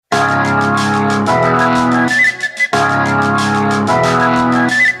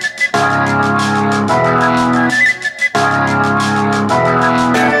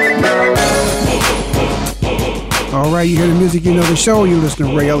music, you know the show. You listen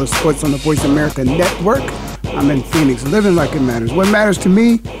to Ray Ellis Sports on the Voice America Network. I'm in Phoenix, living like it matters. What matters to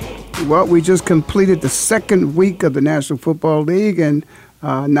me? Well, we just completed the second week of the National Football League, and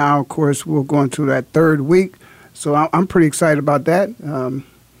now, of course, we're going to that third week. So I'm pretty excited about that.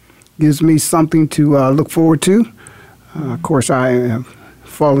 Gives me something to look forward to. Of course, I have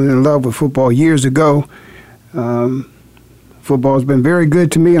fallen in love with football years ago. Football has been very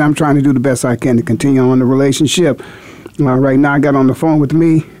good to me, and I'm trying to do the best I can to continue on the relationship. Right now, I got on the phone with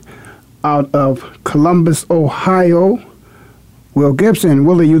me out of Columbus, Ohio, Will Gibson.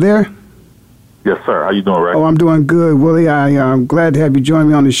 Willie, you there? Yes, sir. How you doing, Ray? Oh, I'm doing good, Willie. I'm glad to have you join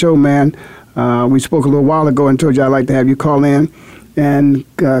me on the show, man. We spoke a little while ago and told you I'd like to have you call in and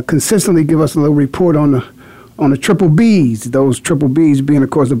consistently give us a little report on the triple Bs. Those triple Bs being,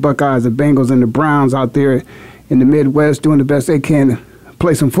 of course, the Buckeyes, the Bengals, and the Browns out there in the Midwest doing the best they can to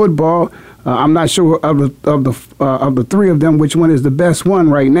play some football. I'm not sure of the three of them which one is the best one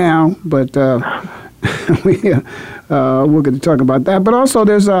right now, but we're going to talk about that. But also,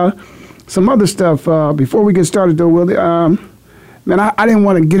 there's some other stuff before we get started, though, Willie. Man, I didn't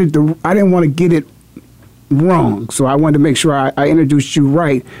want to get it. I didn't want to get it wrong, so I wanted to make sure I introduced you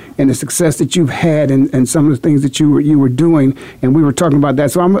right and the success that you've had and some of the things that you were doing, and we were talking about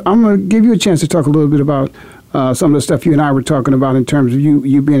that. So I'm going to give you a chance to talk a little bit about some of the stuff you and I were talking about in terms of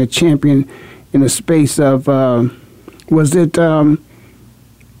you being a champion in the space of was it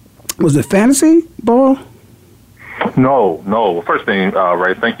fantasy ball? No. First thing,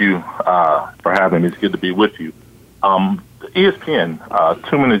 Ray, thank you for having me. It's good to be with you. ESPN,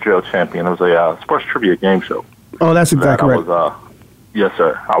 2-Minute Drill Champion. It was a sports trivia game show. Oh, that's exactly right. Yes,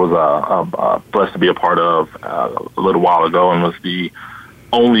 sir. I was blessed to be a part of a little while ago and was the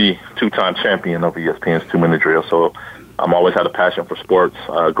only two-time champion of ESPN's 2-Minute Drill. So I'm always had a passion for sports.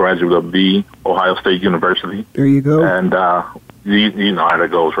 Graduate of the Ohio State University. There you go. And you know how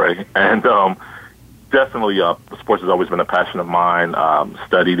that goes, right? And definitely sports has always been a passion of mine.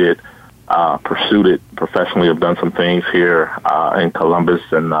 Studied it. Pursued it professionally. I've done some things here in Columbus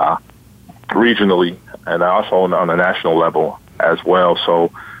and regionally, and also on a national level as well. So,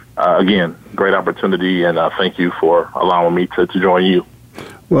 again, great opportunity, and thank you for allowing me to join you.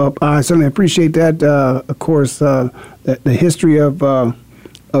 Well, I certainly appreciate that. Of course, the history of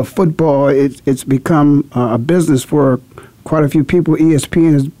football, it's become a business for quite a few people.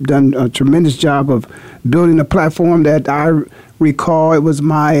 ESPN has done a tremendous job of building a platform that I recall. It was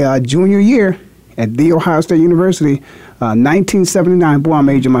my junior year at The Ohio State University, 1979. Boy, I'm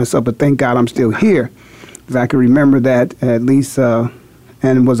aging myself, but thank God I'm still here, because I can remember that at least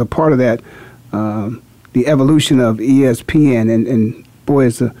and was a part of that, the evolution of ESPN. And boy,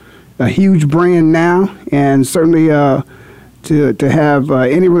 it's a huge brand now, and certainly to have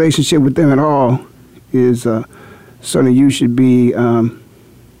any relationship with them at all is certainly you should be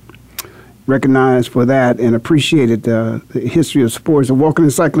recognized for that and appreciated the history of sports. A walking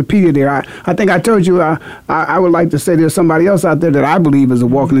encyclopedia there. I think I told you I would like to say there's somebody else out there that I believe is a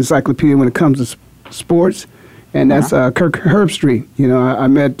walking encyclopedia when it comes to sports, and that's Kirk Herbstreit. You know, I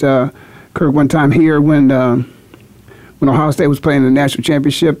met Kirk one time here when Ohio State was playing the national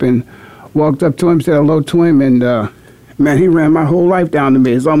championship, and walked up to him, said hello to him, and man, he ran my whole life down to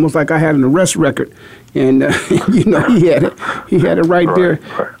me. It's almost like I had an arrest record. And, you know, he had it right there,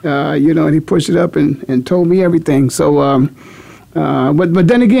 you know, and he pushed it up and told me everything. So, but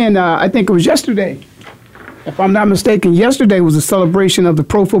then again, I think it was yesterday, if I'm not mistaken, yesterday was a celebration of the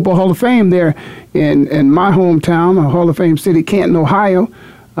Pro Football Hall of Fame there in my hometown, Hall of Fame city, Canton, Ohio.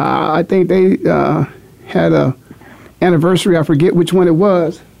 I think they had a anniversary. I forget which one it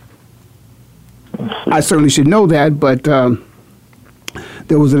was. I certainly should know that, but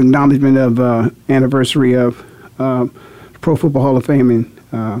there was an acknowledgement of anniversary of Pro Football Hall of Fame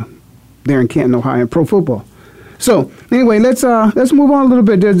there in Canton, Ohio, pro football. So anyway, let's move on a little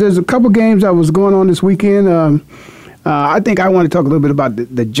bit. There's a couple games that was going on this weekend. I think I want to talk a little bit about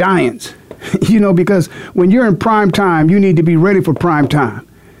the Giants, you know, because when you're in prime time, you need to be ready for prime time.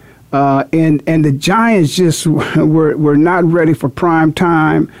 And the Giants just were not ready for prime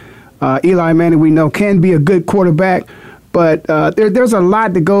time. Eli Manning, we know, can be a good quarterback, but there's a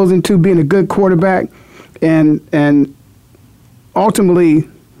lot that goes into being a good quarterback, and ultimately,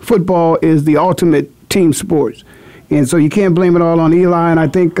 football is the ultimate team sports, and so you can't blame it all on Eli. And I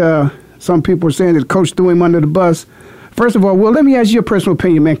think some people are saying that the coach threw him under the bus. First of all, well, let me ask you your personal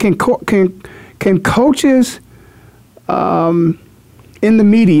opinion, man. Can coaches in the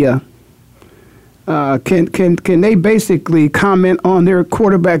media can they basically comment on their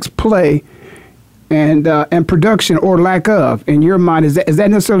quarterback's play and production or lack of? In your mind, is that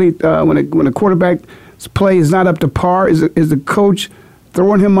necessarily when a quarterback play is not up to par? Is the coach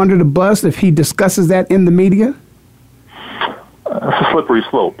throwing him under the bus if he discusses that in the media? It's a slippery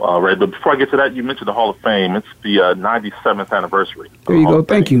slope, Ray. But before I get to that, you mentioned the Hall of Fame. It's the 97th anniversary. There you go.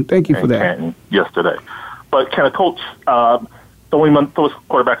 Thank you for that. Canton yesterday. But can a coach throw his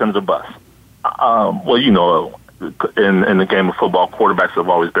quarterback under the bus? Well, you know, in the game of football, quarterbacks have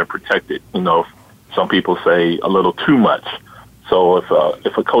always been protected. You know, some people say a little too much. So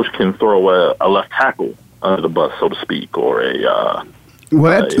if a coach can throw a left tackle under the bus, so to speak, or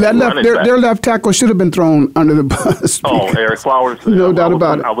their left tackle should have been thrown under the bus. Oh, Eric Flowers. No doubt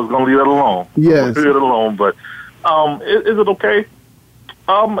about it. I was going to leave that alone. Yes. Leave it alone. But is it okay?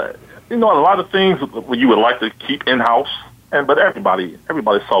 You know, a lot of things you would like to keep in-house, but everybody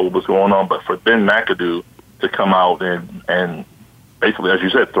saw what was going on. But for Ben McAdoo to come out and basically, as you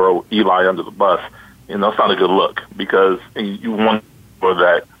said, throw Eli under the bus, you know, it's not a good look, because you want for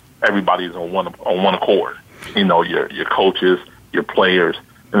that everybody's on one accord. You know, your coaches, your players,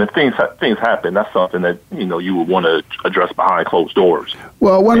 and if things happen, that's something that, you know, you would want to address behind closed doors.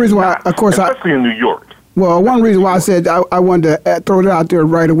 Well, one reason why, of course, especially in New York. Well, one reason why I said I wanted to throw it out there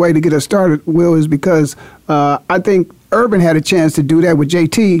right away to get us started, Will, is because I think Urban had a chance to do that with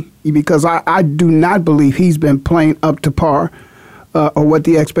JT, because I do not believe he's been playing up to par or what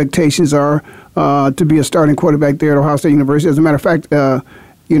the expectations are to be a starting quarterback there at Ohio State University. As a matter of fact,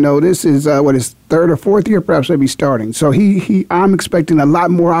 you know, this is his third or fourth year, perhaps maybe starting. So I'm expecting a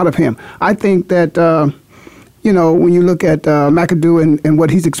lot more out of him. I think that you know, when you look at McAdoo and what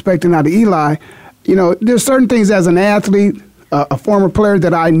he's expecting out of Eli, you know, there's certain things as an athlete, a former player,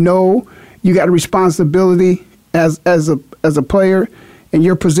 that I know you got a responsibility as a player in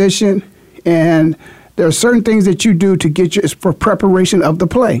your position, and there are certain things that you do to get for preparation of the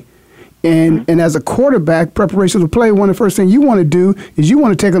play. And as a quarterback, preparation of the play, one of the first things you want to do is you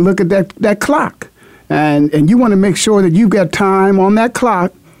want to take a look at that clock. And you want to make sure that you've got time on that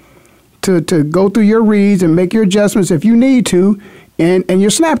clock to go through your reads and make your adjustments if you need to, and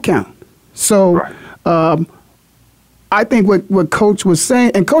your snap count. So I think what Coach was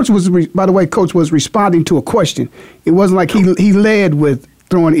saying, and Coach was, by the way, Coach was responding to a question. It wasn't like he led with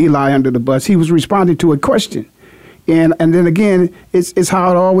throwing Eli under the bus. He was responding to a question. And then again, it's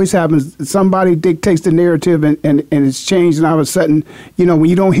how it always happens. Somebody dictates the narrative and it's changed, and all of a sudden, you know, when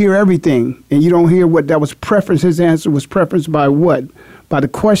you don't hear everything and you don't hear what that was preferenced, his answer was preferenced by what? By the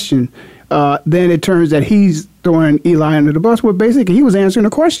question. Then it turns that he's throwing Eli under the bus. Well, basically, he was answering a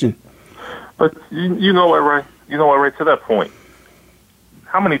question. But you know what, Ray? You know what, Ray? To that point,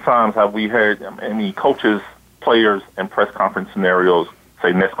 how many times have we heard coaches, players, in press conference scenarios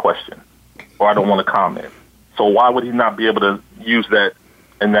say next question, or I don't want to comment? So why would he not be able to use that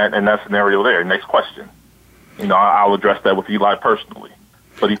in that scenario there? Next question. You know, I'll address that with Eli personally.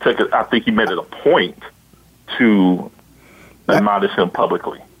 But he took it. I think he made it a point to admonish him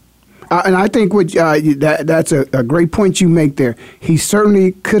publicly. And I think that's a great point you make there. He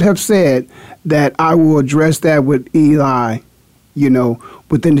certainly could have said that I will address that with Eli, you know,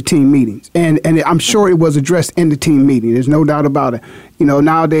 within the team meetings. And I'm sure it was addressed in the team meeting. There's no doubt about it. You know,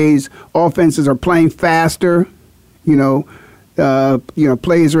 nowadays offenses are playing faster. You know,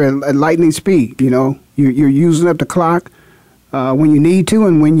 plays are at lightning speed. You know, you're using up the clock when you need to,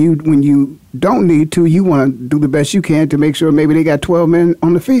 and when you don't need to, you want to do the best you can to make sure maybe they got 12 men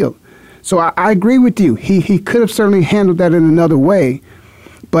on the field. So I agree with you. He could have certainly handled that in another way,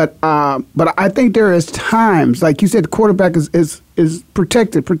 but I think there is times, like you said, the quarterback is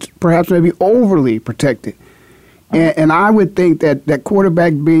protected, perhaps maybe overly protected, and I would think that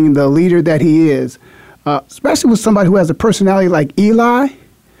quarterback, being the leader that he is, especially with somebody who has a personality like Eli,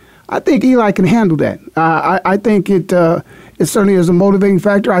 I think Eli can handle that. I think it certainly is a motivating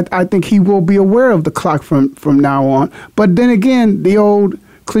factor. I think he will be aware of the clock from now on. But then again, the old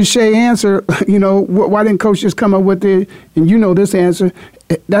cliche answer, you know, why didn't Coach just come up with it? And you know this answer,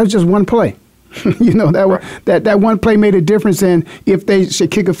 that was just one play. You know, that one play made a difference in if they should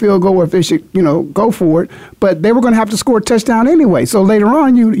kick a field goal or if they should, you know, go for it. But they were going to have to score a touchdown anyway. So later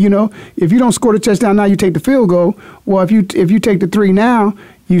on, you know, if you don't score the touchdown now, you take the field goal. Well, if you take the 3 now,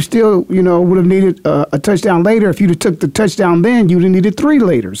 you still, you know, would have needed a touchdown later. If you'd have took the touchdown then, you'd have needed 3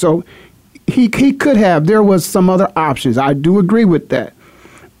 later. So he could have. There was some other options. I do agree with that.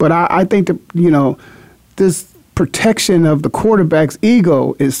 But I think that, you know, this protection of the quarterback's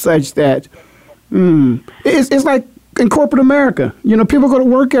ego is such that it's like in corporate America. You know, people go to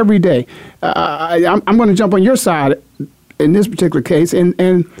work every day. I'm going to jump on your side in this particular case.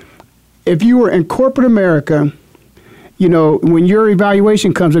 And if you were in corporate America, you know, when your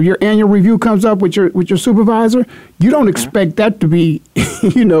evaluation comes up, your annual review comes up with your supervisor, you don't expect that to be,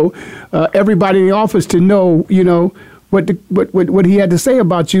 you know, everybody in the office to know, you know, what he had to say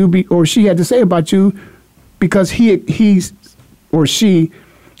about you or she had to say about you, because he or she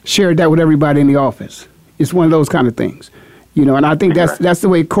shared that with everybody in the office. It's one of those kind of things, you know. And I think that's the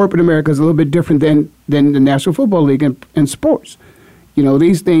way corporate America is a little bit different than the National Football League and sports. You know,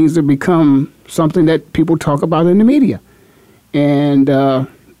 these things have become something that people talk about in the media. And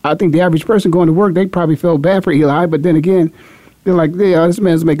I think the average person going to work, they probably felt bad for Eli. But then again, they're like, yeah, this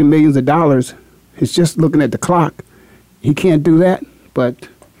man's making millions of dollars. It's just looking at the clock. He can't do that. But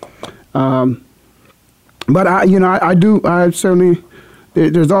I certainly,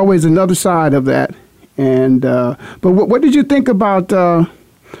 there's always another side of that. And but what did you think about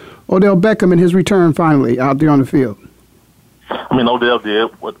Odell Beckham and his return finally out there on the field? I mean, Odell did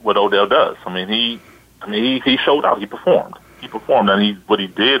what Odell does. I mean, he showed out. He performed. And what he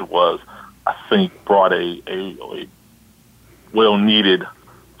did was, I think, brought a well-needed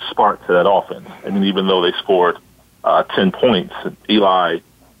spark to that offense. I mean, even though they scored 10 points, Eli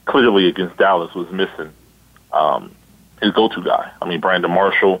clearly against Dallas was missing his go-to guy. I mean, Brandon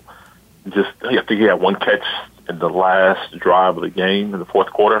Marshall, I think he had one catch in the last drive of the game in the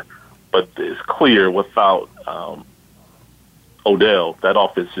fourth quarter. But it's clear without Odell, that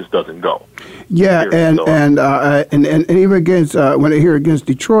offense just doesn't go. Yeah, and even against when they're here against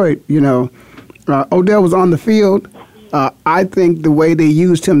Detroit, you know, Odell was on the field. I think the way they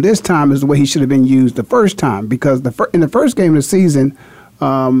used him this time is the way he should have been used the first time, because in the first game of the season,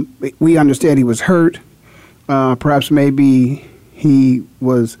 we understand he was hurt. Perhaps maybe he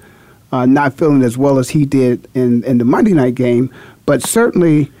was not feeling as well as he did in the Monday night game, but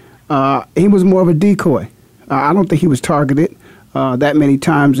certainly he was more of a decoy. I don't think he was targeted that many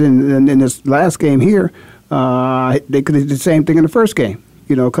times in this last game here. They could have did the same thing in the first game.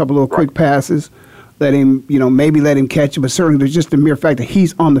 You know, a couple of quick passes, maybe let him catch it, but certainly there's just the mere fact that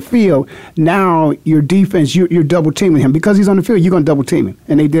he's on the field. Now your defense, you're double teaming him because he's on the field. You're going to double team him,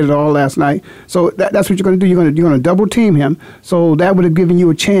 and they did it all last night. So that's what you're going to do. You're going to double team him. So that would have given you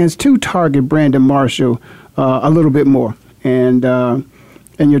a chance to target Brandon Marshall a little bit more, and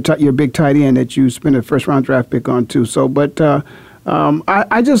your big tight end that you spent a first round draft pick on too. So, but I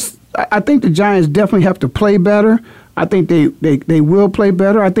think the Giants definitely have to play better. I think they will play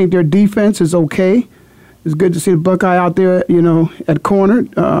better. I think their defense is okay. It's good to see the Buckeye out there, you know, at corner,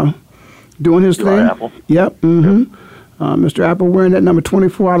 doing his thing. Apple. Yep. Mm-hmm. Yep. Mr. Apple wearing that number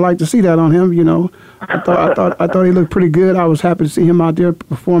 24. I'd like to see that on him. You know, I thought he looked pretty good. I was happy to see him out there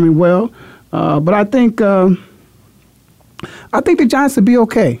performing well. But I think the Giants will be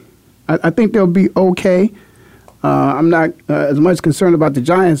okay. I think they'll be okay. I'm not as much concerned about the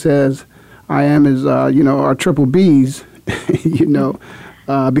Giants as I am as our triple Bs,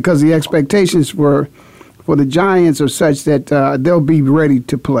 because the expectations for the Giants are such that they'll be ready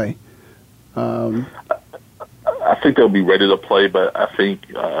to play. I think they'll be ready to play, but I think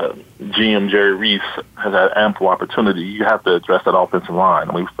GM Jerry Reese has had ample opportunity. You have to address that offensive line.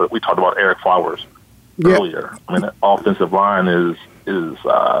 I mean, we talked about Eric Flowers earlier. I mean, that offensive line is.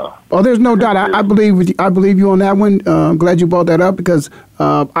 There's no doubt. I believe you on that one. I'm glad you brought that up because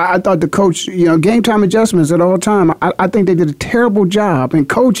I thought the coach, game time adjustments at all time. I think they did a terrible job in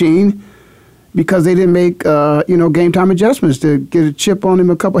coaching because they didn't make game time adjustments to get a chip on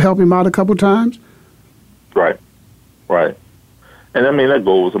him help him out a couple times. Right. And I mean that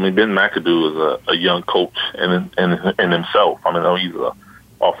goes. I mean Ben McAdoo is a young coach in himself. I mean he's a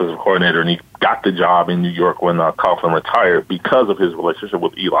offensive coordinator, and he got the job in New York when Coughlin retired because of his relationship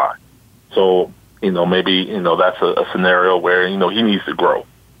with Eli. So, maybe, that's a scenario where, he needs to grow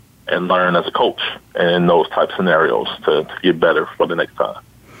and learn as a coach in those type scenarios to get better for the next time.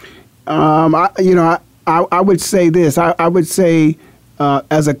 I would say this. I would say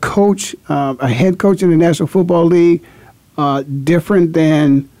as a coach, a head coach in the National Football League, different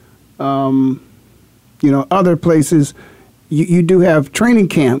than, other places. You do have training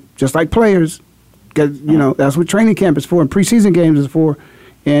camp, just like players. Because, that's what training camp is for and preseason games is for.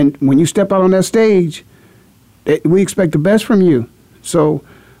 And when you step out on that stage, we expect the best from you. So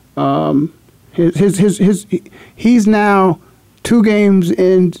he's now 2 games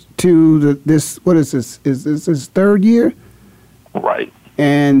into this. What is this? Is this his 3rd year? Right.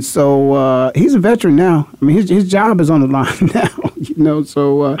 And so he's a veteran now. I mean, his job is on the line now.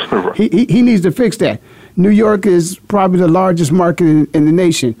 So he needs to fix that. New York is probably the largest market in the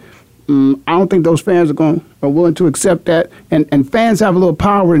nation. I don't think those fans are willing to accept that. And fans have a little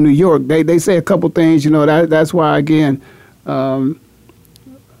power in New York. They say a couple things, that's why, again,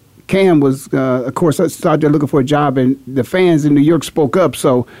 Cam was, of course, out there looking for a job, and the fans in New York spoke up.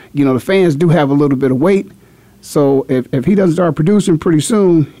 So, the fans do have a little bit of weight. So if he doesn't start producing pretty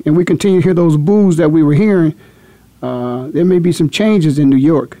soon, and we continue to hear those boos that we were hearing, there may be some changes in New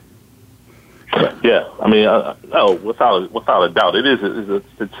York. Yeah, I mean, without a doubt,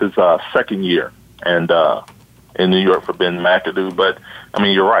 it's his second year, and in New York for Ben McAdoo. But I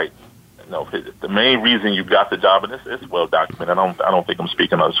mean, you're right. The main reason you got the job, and it's well documented. I don't think I'm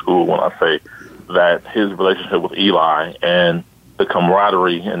speaking out of school when I say that his relationship with Eli and the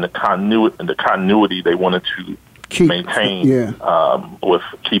camaraderie and the continuity they wanted to maintain with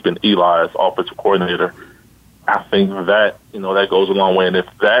keeping Eli as offensive coordinator. I think that that goes a long way, and if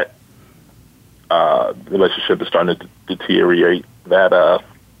that relationship is starting to deteriorate, that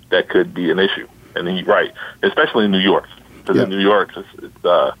could be an issue. And he's right, especially in New York, because in New York it's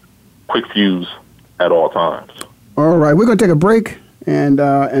quick fuse at all times. All right, we're going to take a break, and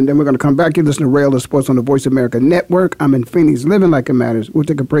then we're going to come back. You listen to Rail of Sports on the Voice America Network. I'm in Phoenix, living like it matters. We'll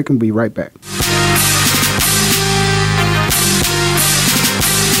take a break and be right back.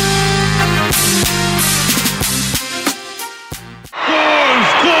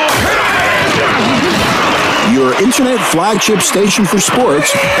 Your internet flagship station for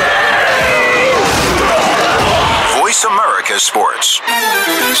sports. Voice America Sports.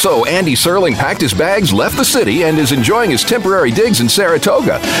 So Andy Serling packed his bags, left the city, and is enjoying his temporary digs in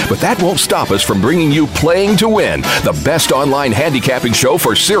Saratoga. But that won't stop us from bringing you Playing to Win, the best online handicapping show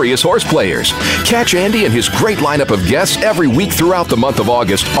for serious horse players. Catch Andy and his great lineup of guests every week throughout the month of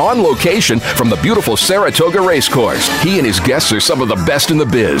August on location from the beautiful Saratoga Racecourse. He and his guests are some of the best in the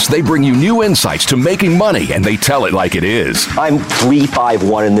biz. They bring you new insights to making money, and they tell it like it is. I'm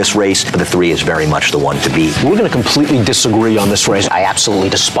 3-5-1 in this race, but the 3 is very much the one to beat. We're going to completely disagree on this race. I absolutely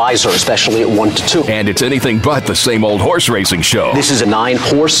despise her, especially at 1-2. And it's anything but the same old horse racing show. This is a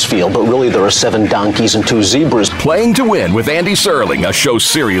 9-horse field, but really there are 7 donkeys and 2 zebras. Playing to Win with Andy Serling, a show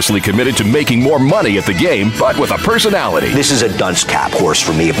seriously committed to making more money at the game, but with a personality. This is a dunce cap horse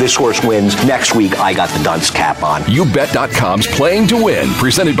for me. If this horse wins, next week I got the dunce cap on. YouBet.com's Playing to Win,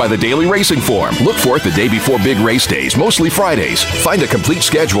 presented by the Daily Racing Form. Look for it the day before big race days, mostly Fridays. Find a complete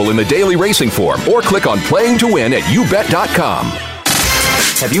schedule in the Daily Racing Form or click on Playing to Win at YouBet.com.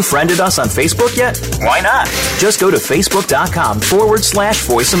 Have you friended us on Facebook yet? Why not? Just go to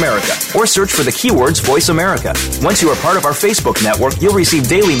Facebook.com/Voice America or search for the keywords Voice America. Once you are part of our Facebook network, you'll receive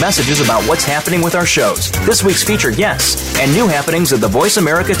daily messages about what's happening with our shows, this week's featured guests, and new happenings of the Voice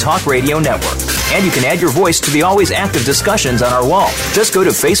America Talk Radio Network. And you can add your voice to the always active discussions on our wall. Just go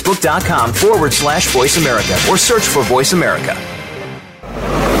to Facebook.com/Voice America or search for Voice America.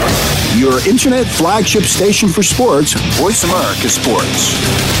 Your internet flagship station for sports, Voice America Sports.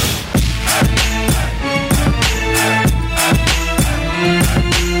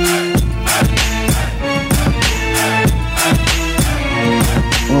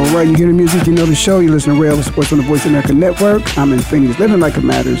 All right, you hear the music, you know the show. You listen to Rail of Sports on the Voice America Network. I'm in Phoenix, living like it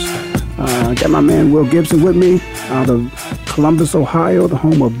matters. Got my man Will Gibson with me out of Columbus, Ohio, the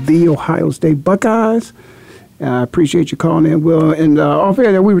home of the Ohio State Buckeyes. I appreciate you calling in, Will. And off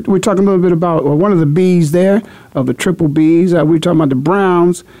air, we were talking a little bit about one of the Bs there, of the triple Bs. We were talking about the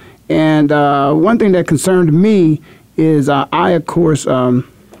Browns. And one thing that concerned me is I, of course,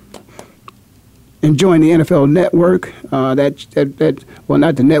 enjoying the NFL Network, well,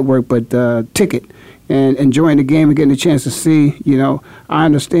 not the network, but Ticket, and enjoying the game and getting a chance to see, I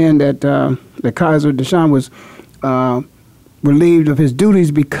understand that Kaiser Deshaun was relieved of his duties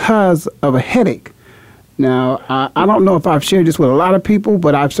because of a headache. Now, I don't know if I've shared this with a lot of people,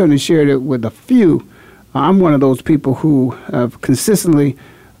 but I've certainly shared it with a few. I'm one of those people who have consistently,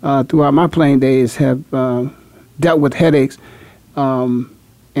 throughout my playing days, have dealt with headaches. And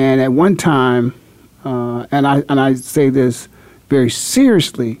at one time, and I say this very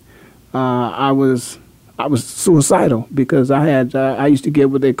seriously, I was suicidal because I used to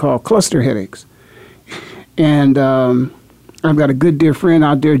get what they call cluster headaches, and I've got a good dear friend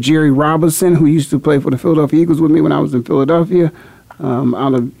out there, Jerry Robinson, who used to play for the Philadelphia Eagles with me when I was in Philadelphia,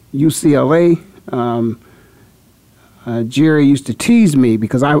 out of UCLA. Jerry used to tease me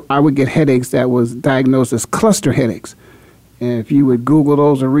because I would get headaches that was diagnosed as cluster headaches. And if you would Google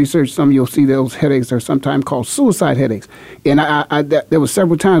those or research some, you'll see those headaches are sometimes called suicide headaches. And there were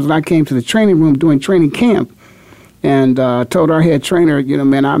several times when I came to the training room doing training camp and told our head trainer,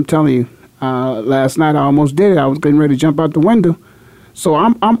 man, I'm telling you, last night I almost did it. I was getting ready to jump out the window. So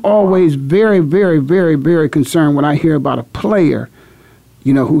I'm always very, very, very, very concerned when I hear about a player,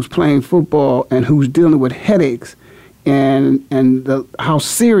 who's playing football and who's dealing with headaches and how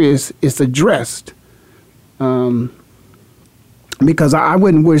serious it's addressed. because I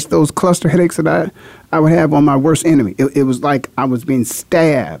wouldn't wish those cluster headaches that I would have on my worst enemy. It was like I was being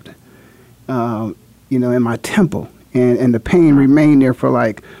stabbed, in my temple, and the pain remained there for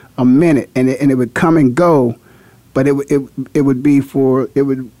like a minute, and it would come and go, but it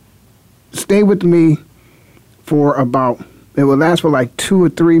would stay with me for it would last for like 2 or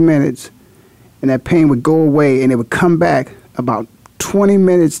 3 minutes, and that pain would go away, and it would come back about 20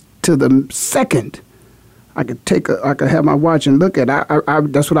 minutes to the second. I could have my watch and look at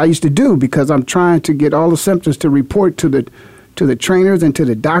it. That's what I used to do, because I'm trying to get all the symptoms to report to the trainers and to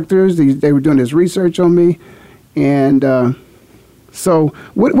the doctors. They were doing this research on me, and so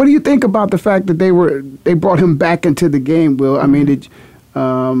what do you think about the fact that they brought him back into the game, Will? I mean,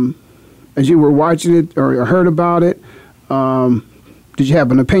 as you were watching it or heard about it, did you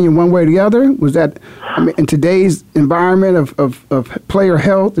have an opinion one way or the other? Was that, in today's environment of player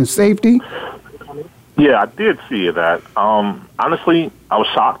health and safety? Yeah, I did see that. Honestly, I was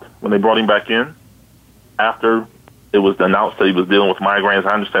shocked when they brought him back in after it was announced that he was dealing with migraines.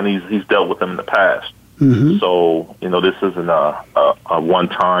 I understand he's dealt with them in the past. Mm-hmm. So, this isn't a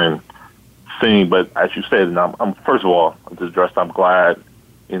one-time thing. But as you said, and I'm first of all, I'm glad,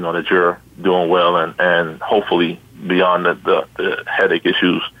 that you're doing well and hopefully beyond the headache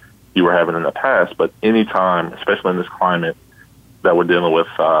issues you were having in the past. But anytime, especially in this climate that we're dealing with,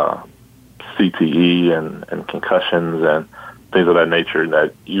 CTE and concussions and things of that nature,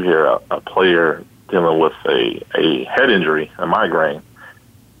 that you hear a player dealing with a head injury, a migraine,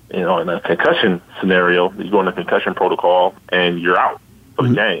 in a concussion scenario, you go in the concussion protocol and you're out for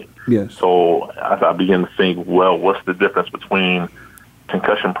the game. Yes. So I begin to think, well, what's the difference between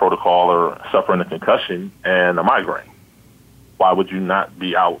concussion protocol or suffering a concussion and a migraine? Why would you not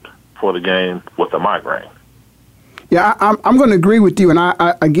be out for the game with a migraine? Yeah, I'm going to agree with you, and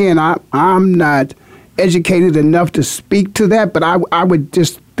I'm not educated enough to speak to that, but I would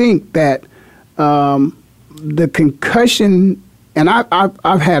just think that the concussion, and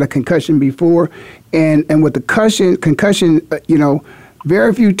I've had a concussion before, and with the concussion,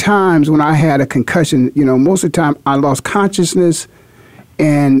 very few times when I had a concussion, most of the time I lost consciousness,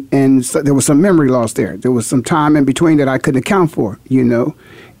 and so there was some memory loss there. There was some time in between that I couldn't account for,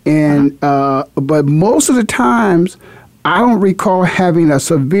 And but most of the times, I don't recall having a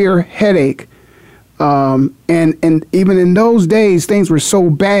severe headache. And even in those days, things were so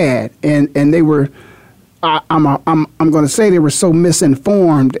bad, and they were. I'm going to say they were so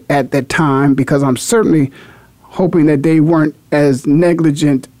misinformed at that time, because I'm certainly hoping that they weren't as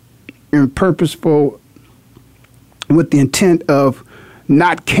negligent and purposeful with the intent of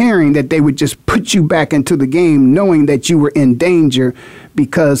not caring, that they would just put you back into the game knowing that you were in danger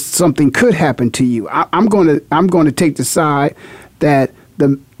because something could happen to you. I'm going to take the side that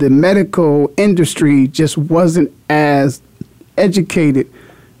the medical industry just wasn't as educated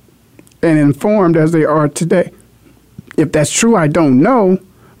and informed as they are today. If that's true, I don't know,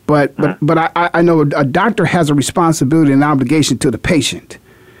 but I know a doctor has a responsibility and obligation to the patient.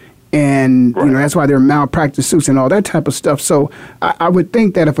 And, that's why there are malpractice suits and all that type of stuff. So I would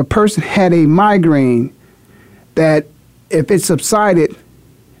think that if a person had a migraine, that if it subsided,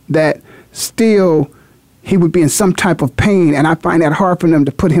 that still he would be in some type of pain. And I find that hard for them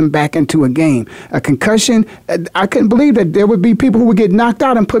to put him back into a game. A concussion, I couldn't believe that there would be people who would get knocked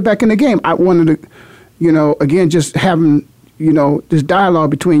out and put back in the game. I wanted to, again, just having, this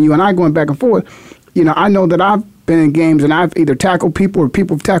dialogue between you and I going back and forth. I know that I've been in games and I've either tackled people or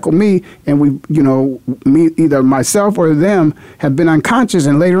people have tackled me, and me, either myself or them have been unconscious,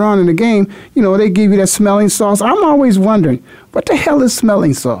 and later on in the game, they give you that smelling sauce. I'm always wondering, what the hell is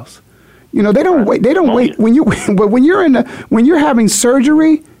smelling sauce? They don't wait when you're having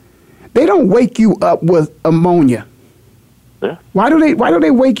surgery, they don't wake you up with ammonia. Yeah. Why do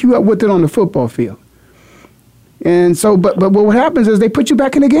they wake you up with it on the football field? And so, but what happens is they put you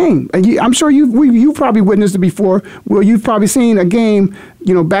back in the game. And I'm sure you've probably witnessed it before. Well, you've probably seen a game,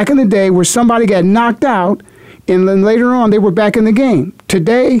 back in the day where somebody got knocked out, and then later on they were back in the game.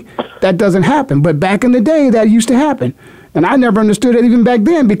 Today, that doesn't happen. But back in the day, that used to happen. And I never understood it even back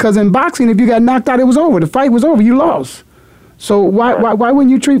then, because in boxing, if you got knocked out, it was over. The fight was over. You lost. So why wouldn't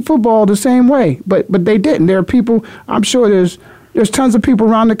you treat football the same way? But they didn't. There are people, I'm sure there's tons of people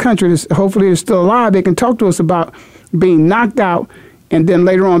around the country that hopefully are still alive. They can talk to us about being knocked out and then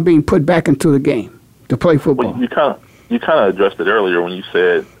later on being put back into the game to play football. Well, you kind of addressed it earlier when you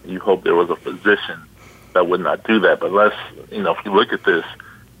said you hope there was a physician that would not do that. But let's, if you look at this,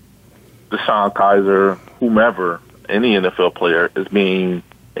 Deshaun Kaiser, whomever, any NFL player is being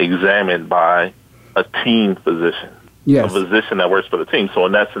examined by a team physician, a physician that works for the team. So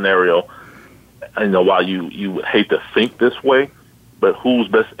in that scenario, while you hate to think this way, but whose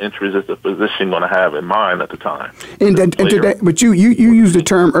best interest is the physician going to have in mind at the time? And today, but you used the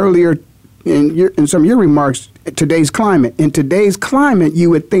term earlier in some of your remarks, today's climate. In today's climate, you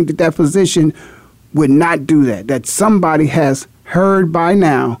would think that physician would not do that, that somebody has heard by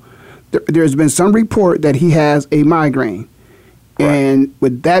now, there's been some report that he has a migraine. Right. And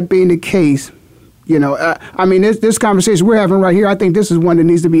with that being the case, this conversation we're having right here, I think this is one that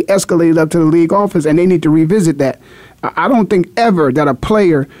needs to be escalated up to the league office, and they need to revisit that. I don't think ever that a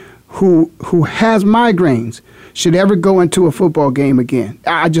player who has migraines should ever go into a football game again.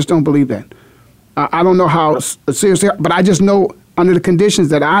 I just don't believe that. I don't know how seriously, but I just know under the conditions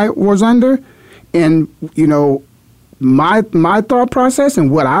that I was under, and my thought process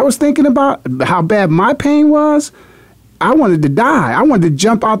and what I was thinking about, how bad my pain was, I wanted to die. I wanted to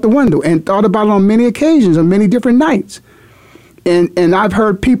jump out the window, and thought about it on many occasions, on many different nights. And I've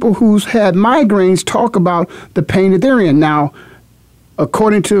heard people who's had migraines talk about the pain that they're in. Now,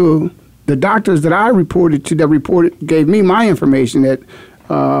 according to the doctors that I reported to, that gave me my information that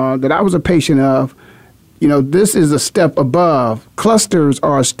I was a patient of, this is a step above. Clusters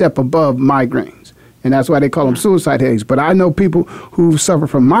are a step above migraines, and that's why they call them suicide headaches. But I know people who suffer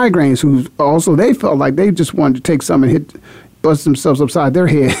from migraines who also, they felt like they just wanted to take some and bust themselves upside their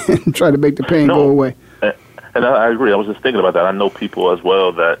head and try to make the pain go away. And I agree. I was just thinking about that. I know people as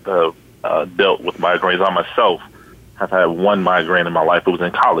well that dealt with migraines. I myself have had one migraine in my life. It was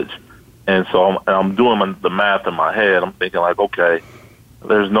in college. And so I'm doing the math in my head. I'm thinking like, okay,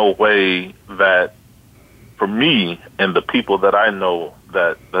 there's no way that for me and the people that I know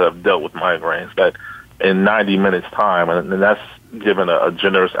that have dealt with migraines, that in 90 minutes time, and that's given a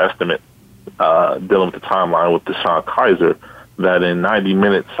generous estimate dealing with the timeline with Deshaun Kaiser, that in 90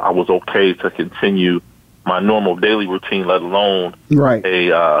 minutes I was okay to continue my normal daily routine, let alone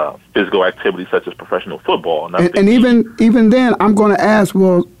a physical activity such as professional football. And even then, I'm going to ask,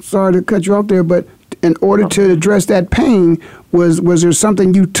 well, sorry to cut you off there, but in order to address that pain, was there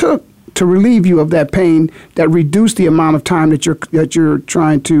something you took to relieve you of that pain that reduced the amount of time that you're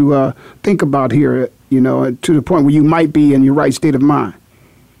trying to think about here, to the point where you might be in your right state of mind?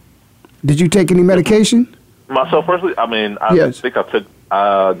 Did you take any medication? Myself personally, I think I took.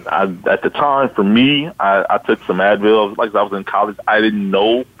 At the time, for me, I took some Advil. Like I was in college, I didn't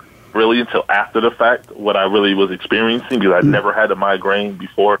know really until after the fact what I really was experiencing, because I'd never had a migraine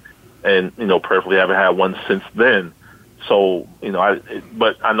before, and perfectly haven't had one since then. So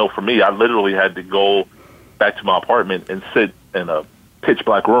but I know for me, I literally had to go back to my apartment and sit in a pitch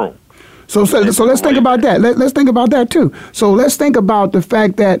black room. So let's think about that. Let's think about that too. So let's think about the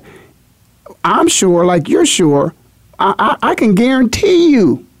fact that I'm sure, like you're sure, I can guarantee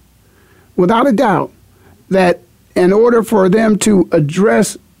you, without a doubt, that in order for them to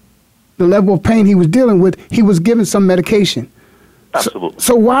address the level of pain he was dealing with, he was given some medication. Absolutely.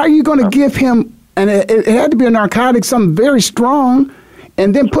 So why are you going to give him? And it had to be a narcotic, something very strong,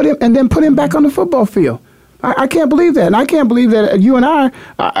 and then put him back on the football field. I can't believe that, and I can't believe that you and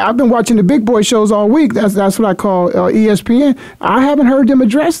I've been watching the big boy shows all week. That's what I call ESPN. I haven't heard them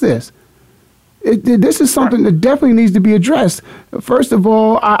address this. This is something that definitely needs to be addressed. First of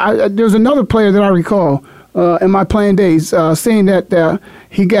all, there's another player that I recall in my playing days saying that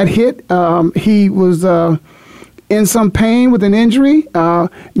he got hit. He was in some pain with an injury.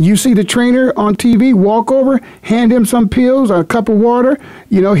 You see the trainer on TV walk over, hand him some pills, a cup of water.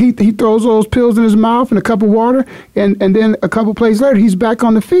 He throws those pills in his mouth and a cup of water, and then a couple plays later, he's back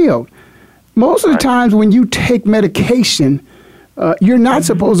on the field. Most of the times when you take medication, you're not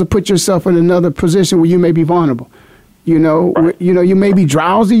supposed to put yourself in another position where you may be vulnerable. You may be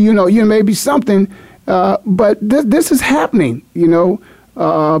drowsy. You may be something. But this is happening.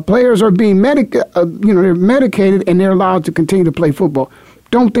 Players are being they're medicated, and they're allowed to continue to play football.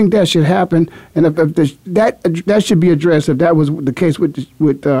 Don't think that should happen. And if that should be addressed. If that was the case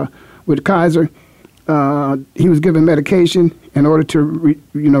with Kaiser, he was given medication in order to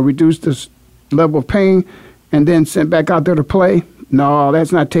reduce this level of pain, and then sent back out there to play. No,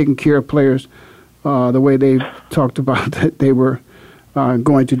 that's not taking care of players the way they talked about that they were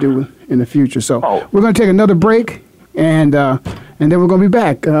going to do in the future. So we're going to take another break, and then we're going to be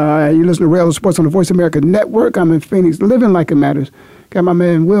back. You listen to Rail Sports on the Voice America Network. I'm in Phoenix, living like it matters. Got my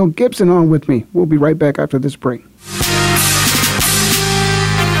man Will Gibson on with me. We'll be right back after this break.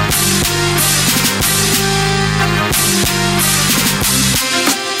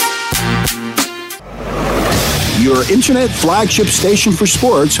 Your internet flagship station for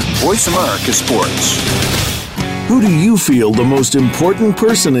sports, Voice America Sports. Who do you feel the most important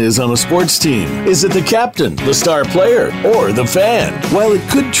person is on a sports team? Is it the captain, the star player, or the fan? While it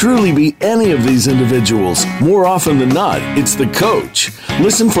could truly be any of these individuals, more often than not, it's the coach.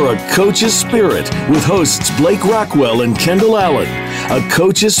 Listen for A Coach's Spirit with hosts Blake Rockwell and Kendall Allen. A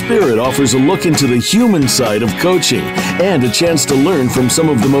Coach's Spirit offers a look into the human side of coaching and a chance to learn from some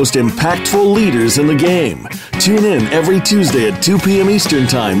of the most impactful leaders in the game. Tune in every Tuesday at 2 p.m. Eastern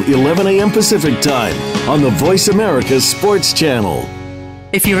Time, 11 a.m. Pacific Time on the Voice America Sports Channel.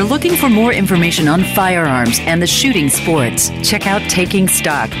 If you're looking for more information on firearms and the shooting sports, check out Taking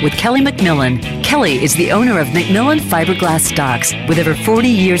Stock with Kelly McMillan. Kelly is the owner of McMillan Fiberglass Stocks with over 40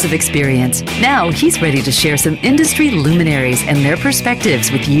 years of experience. Now he's ready to share some industry luminaries and their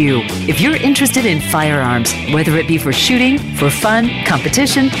perspectives with you. If you're interested in firearms, whether it be for shooting, for fun,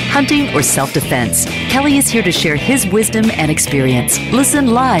 competition, hunting, or self-defense, Kelly is here to share his wisdom and experience.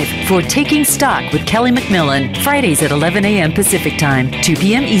 Listen live for Taking Stock with Kelly McMillan, Fridays at 11 a.m. Pacific Time, 2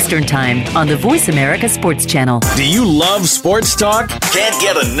 p.m. Eastern Time on the Voice America Sports Channel. Do you love sports talk? Can't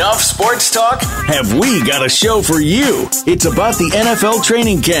get enough sports talk? Have we got a show for you? It's about the NFL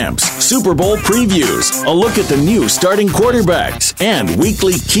training camps, Super Bowl previews, a look at the new starting quarterbacks, and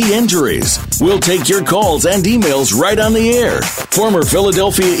weekly key injuries. We'll take your calls and emails right on the air. Former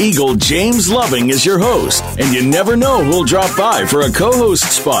Philadelphia Eagle James Loving is your host, and you never know who'll drop by for a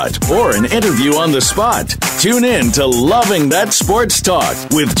co-host spot or an interview on the spot. Tune in to Loving That Sports Talk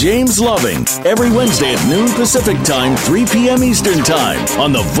with James Loving every Wednesday at noon Pacific Time, 3 p.m. Eastern Time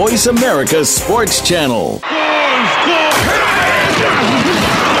on the Voice America Sports Channel.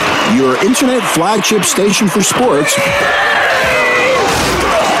 Your internet flagship station for sports.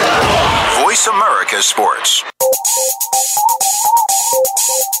 Voice America Sports.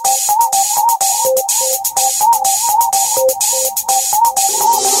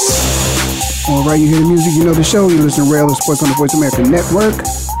 All right, you hear the music, you know the show. You listen to Rail of Sports on the Voice America Network.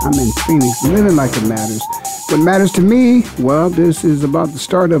 I'm in Phoenix, living like it matters. What matters to me, well, this is about the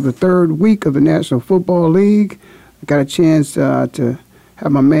start of the third week of the National Football League. I got a chance to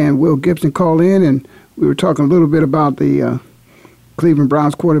have my man Will Gibson call in, and we were talking a little bit about the Cleveland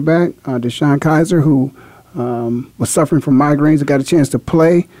Browns quarterback, Deshaun Kaiser, who was suffering from migraines. I got a chance to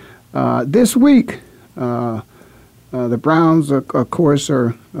play. This week, the Browns, of course,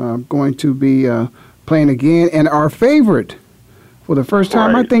 are going to be playing again, and our favorite for the first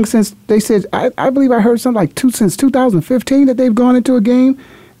time, right. I think since they said, I believe I heard something like since 2015 that they've gone into a game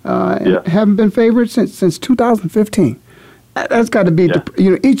and haven't been favored since 2015. That's got to be,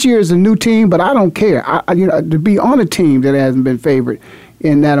 each year is a new team, but I don't care. To be on a team that hasn't been favored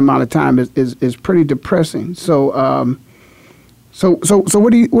in that amount of time is pretty depressing. So, So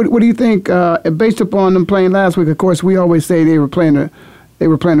what do you think? Based upon them playing last week, of course, we always say they were playing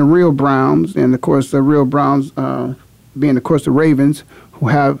the real Browns, and of course the real Browns being, of course, the Ravens, who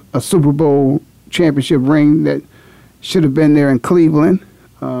have a Super Bowl championship ring that should have been there in Cleveland.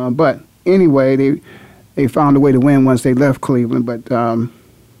 But anyway, they found a way to win once they left Cleveland. But the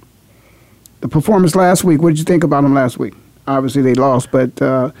performance last week, what did you think about them last week? Obviously they lost, but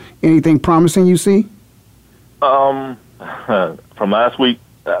anything promising you see? From last week,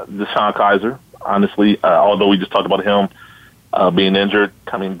 Deshaun Kaiser, honestly, although we just talked about him being injured,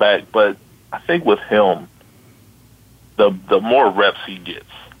 coming back, but I think with him, the more reps he gets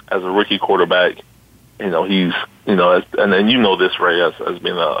as a rookie quarterback, he's, and then this, Ray, as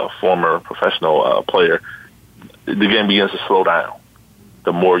being a former professional player, the game begins to slow down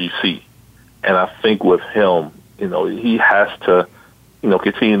the more you see. And I think with him, he has to,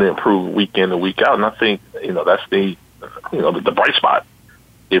 continue to improve week in and week out. And I think, that's the bright spot,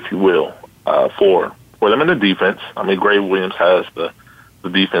 if you will, for them in the defense. I mean, Gray Williams has the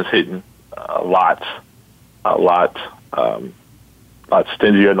defense hitting a lot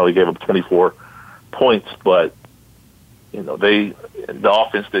stingier. I know he gave up 24 points, but the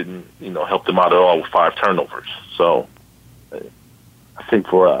offense didn't help them out at all with 5 turnovers. So I think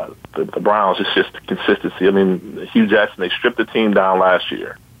for the Browns, it's just consistency. I mean, Hugh Jackson, they stripped the team down last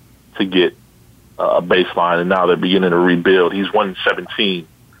year to get a baseline, and now they're beginning to rebuild. He's won 17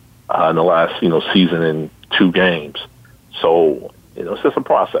 in the last season in 2 games. So it's just a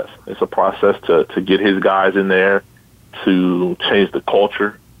process. It's a process to get his guys in there, to change the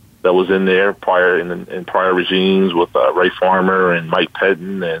culture that was in there in prior regimes with Ray Farmer and Mike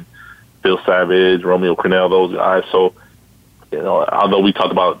Pettin and Bill Savage, Romeo Crennel, those guys. So, although we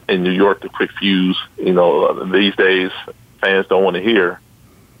talked about in New York the quick fuse, these days fans don't want to hear,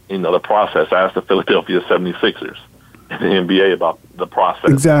 the process. Ask the Philadelphia 76ers in the NBA about the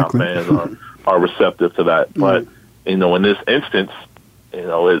process. Exactly. How fans are receptive to that. But, in this instance,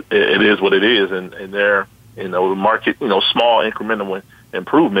 it is what it is, and they're market, small incremental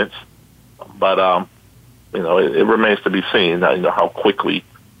improvements, but it remains to be seen, how quickly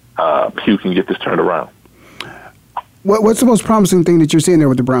Pugh can get this turned around. What's the most promising thing that you're seeing there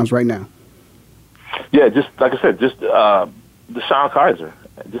with the Browns right now? Yeah, just like I said, just DeShone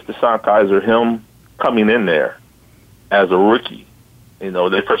Kizer, him coming in there as a rookie. First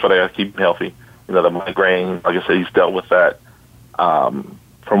of all, they got to keep him healthy. The migraine, like I said, he's dealt with that.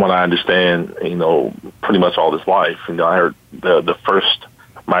 From what I understand, pretty much all his life. I heard the first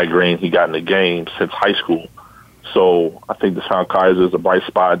migraine he got in the game since high school. So I think DeShone Kizer is a bright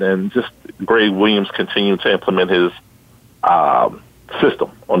spot, and just Greg Williams continuing to implement his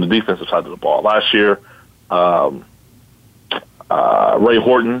system on the defensive side of the ball. Last year, Ray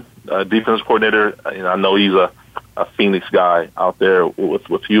Horton, defensive coordinator, I know he's a Phoenix guy out there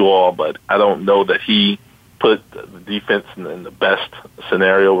with you all, but I don't know that he put the defense in the best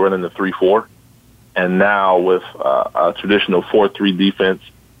scenario running the 3-4. And now with a traditional 4-3 defense,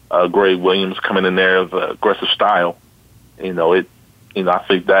 Greg Williams coming in there with an aggressive style, I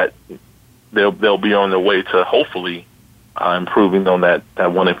think that they'll be on their way to hopefully improving on that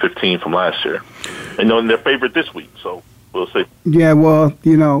 1-15 from last year. And their favorite this week, so we'll see. Yeah, well,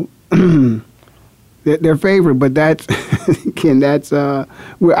 their favorite, but that's Ken. That's I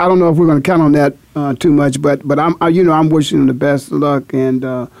don't know if we're going to count on that too much, but I'm wishing them the best of luck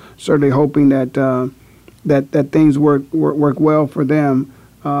and certainly hoping that that things work well for them.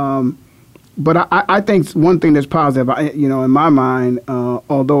 But I think one thing that's positive, in my mind,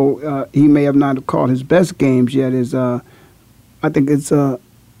 although he may have not called his best games yet, is I think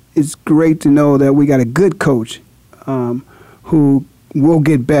it's great to know that we got a good coach who will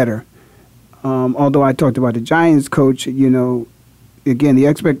get better. Although I talked about the Giants coach, again, the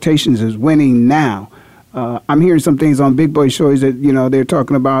expectations is winning now. I'm hearing some things on Big Boy shows that, they're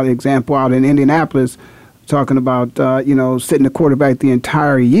talking about, example, out in Indianapolis, talking about, sitting the quarterback the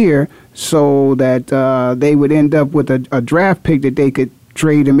entire year so that they would end up with a draft pick that they could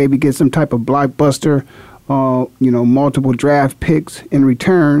trade and maybe get some type of blockbuster, multiple draft picks in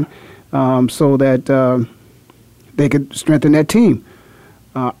return so that they could strengthen that team.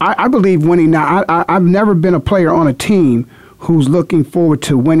 I believe winning now. I've never been a player on a team who's looking forward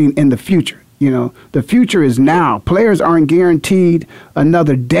to winning in the future. The future is now. Players aren't guaranteed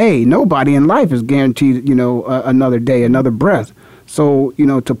another day. Nobody in life is guaranteed, another day, another breath. So,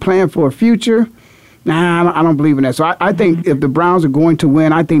 to plan for a future, I don't believe in that. So I think if the Browns are going to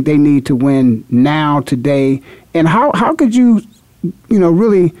win, I think they need to win now, today. And how could you,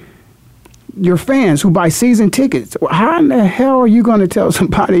 really, your fans who buy season tickets, how in the hell are you going to tell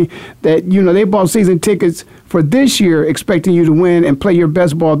somebody that, they bought season tickets for this year expecting you to win and play your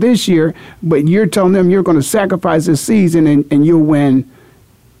best ball this year, but you're telling them you're going to sacrifice this season and you'll win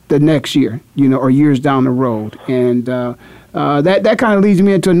the next year, or years down the road. And that kind of leads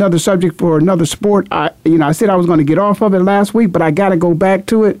me into another subject for another sport. I said I was going to get off of it last week, but I got to go back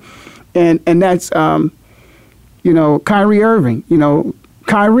to it. And that's, Kyrie Irving,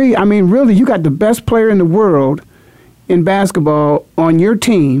 Kyrie, really, you got the best player in the world in basketball on your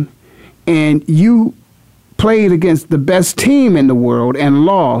team, and you played against the best team in the world and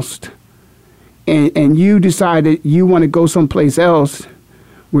lost, and you decided you want to go someplace else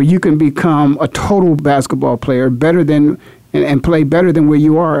where you can become a total basketball player, better than and play better than where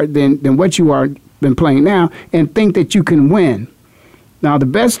you are than what you are been playing now, and think that you can win. Now, the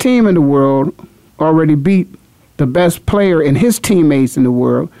best team in the world already beat the best player and his teammates in the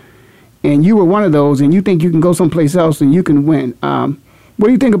world, and you were one of those, and you think you can go someplace else and you can win. What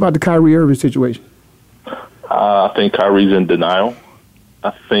do you think about the Kyrie Irving situation? I think Kyrie's in denial.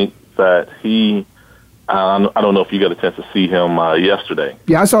 I think that I don't know if you got a chance to see him yesterday.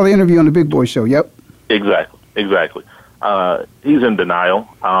 Yeah, I saw the interview on the Big Boy Show. Yep. Exactly. He's in denial.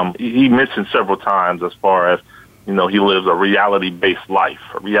 He mentioned several times as far as, he lives a reality-based life.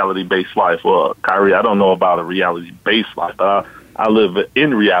 Well, Kyrie, I don't know about a reality-based life. I live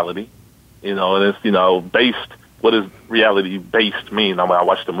in reality, and it's, based. What does reality-based mean? I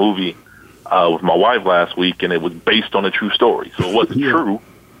watched a movie with my wife last week, and it was based on a true story. So it wasn't true,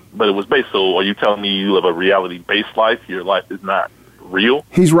 but it was based. So are you telling me you live a reality-based life? Your life is not real?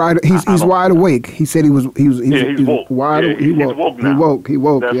 He's right. He's wide awake. He said he's woke. He's woke now. He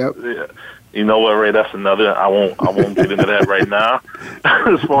woke. Yep. Yeah. You know what, Ray? That's another. I won't get into that right now.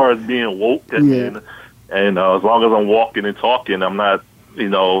 As far as being woke, and as long as I'm walking and talking, I'm not,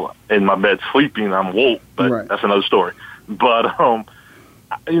 in my bed sleeping. I'm woke, but that's another story. But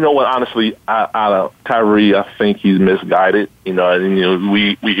you know what? Honestly, Kyrie, I think he's misguided. We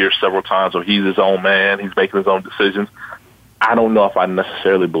hear several times where he's his own man. He's making his own decisions. I don't know if I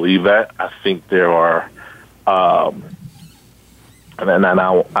necessarily believe that. I think there are And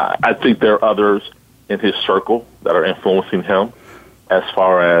now I think there are others in his circle that are influencing him as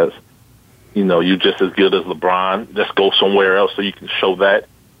far as, you're just as good as LeBron. Just go somewhere else so you can show that.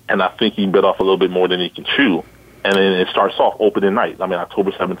 And I think he bit off a little bit more than he can chew. And then it starts off opening night. I mean,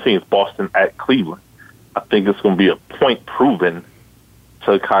 October 17th, Boston at Cleveland. I think it's going to be a point proven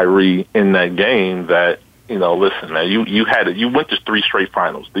to Kyrie in that game that, listen, man, you had it. You went to 3 straight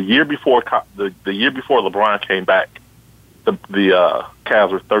finals. The year before LeBron came back, the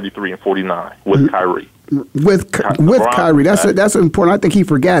Cavs were 33-49 with Kyrie. With Kyrie, that's important. I think he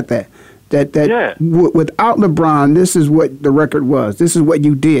forgot that. Without LeBron, this is what the record was. This is what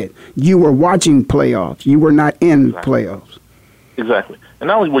you did. You were watching playoffs. You were not in playoffs. Exactly. And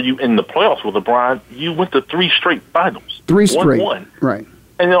not only were you in the playoffs with LeBron, you went to 3 straight finals. 3 straight. 1-1. Right.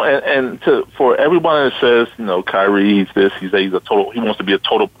 And for everyone that says, Kyrie, he's this, he's that, he wants to be a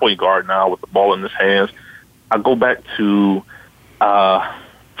total point guard now with the ball in his hands. I go back to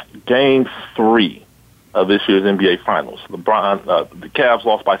Game 3 of this year's NBA Finals. LeBron, the Cavs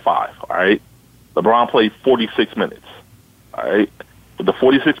lost by 5. All right, LeBron played 46 minutes. All right, with the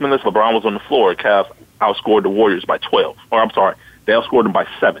 46 minutes LeBron was on the floor, Cavs outscored the Warriors by 12. Or I'm sorry, they outscored them by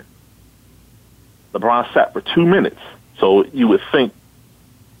 7. LeBron sat for 2 minutes, so you would think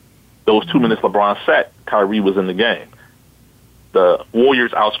those 2 minutes LeBron sat, Kyrie was in the game. The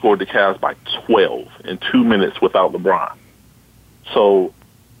Warriors outscored the Cavs by 12 in 2 minutes without LeBron. So,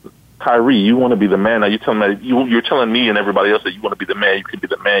 Kyrie, you want to be the man. Now you're telling me and everybody else that you want to be the man. You can be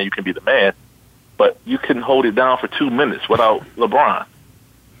the man. You can be the man. But you couldn't hold it down for 2 minutes without LeBron.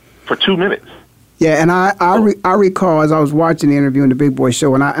 For 2 minutes. Yeah, and I recall as I was watching the interview in the Big Boy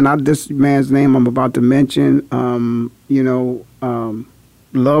Show, and I this man's name I'm about to mention,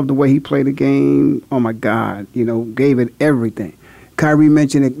 loved the way he played the game. Oh my God, gave it everything. Kyrie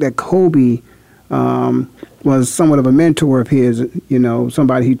mentioned that Kobe was somewhat of a mentor of his,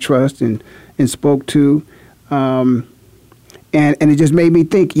 somebody he trusted and spoke to. And it just made me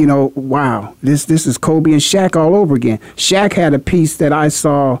think, wow, this is Kobe and Shaq all over again. Shaq had a piece that I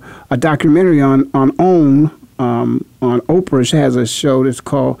saw, a documentary on OWN, on Oprah has a show that's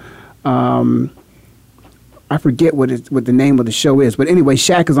called, I forget what the name of the show is. But anyway,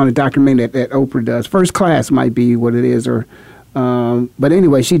 Shaq is on a documentary that Oprah does. First Class might be what it is, but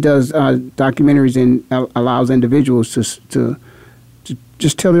anyway, she does documentaries and allows individuals to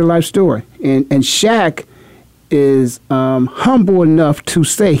just tell their life story. And Shaq is humble enough to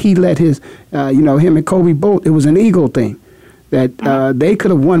say he let his, him and Kobe both, it was an ego thing, that they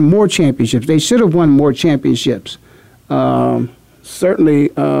could have won more championships. They should have won more championships. Certainly,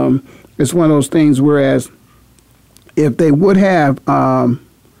 it's one of those things, whereas if they would have,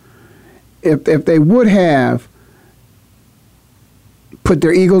 if they would have put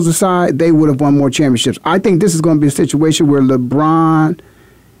their egos aside, they would have won more championships. I think this is going to be a situation where LeBron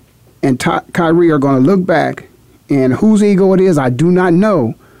and Kyrie are going to look back, and whose ego it is, I do not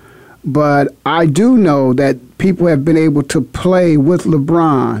know. But I do know that people have been able to play with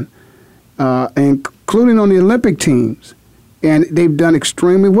LeBron, including on the Olympic teams, and they've done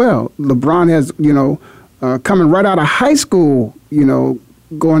extremely well. LeBron has, coming right out of high school,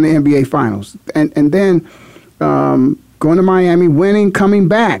 going to NBA Finals, and then going to Miami, winning, coming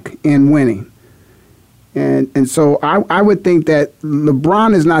back and winning. And so I would think that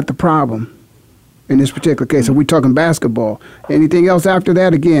LeBron is not the problem in this particular case. If we're talking basketball, anything else after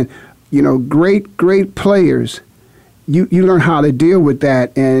that, again, great players, you learn how to deal with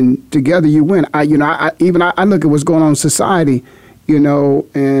that, and together you win. I look at what's going on in society,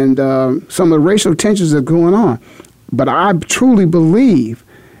 and some of the racial tensions that are going on. But I truly believe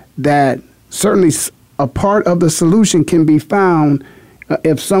that certainly a part of the solution can be found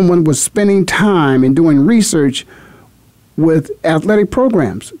if someone was spending time and doing research with athletic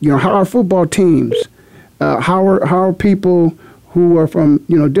programs. How are football teams? How are people who are from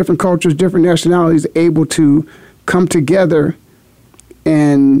different cultures, different nationalities able to come together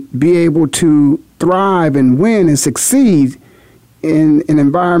and be able to thrive and win and succeed in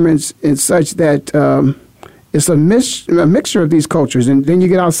environments in such that it's a mixture of these cultures, and then you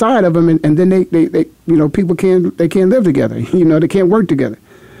get outside of them, and then they people can't live together. They can't work together.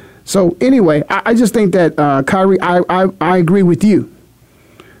 So anyway, I just think that Kyrie, I agree with you.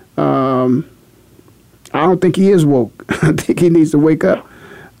 I don't think he is woke. I think he needs to wake up.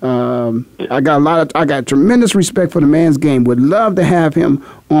 I got tremendous respect for the man's game. Would love to have him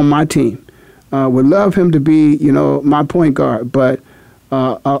on my team. Would love him to be, my point guard. But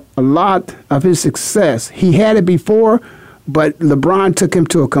a lot of his success, he had it before, but LeBron took him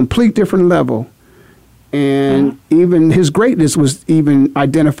to a complete different level. And even his greatness was even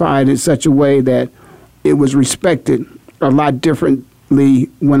identified in such a way that it was respected a lot differently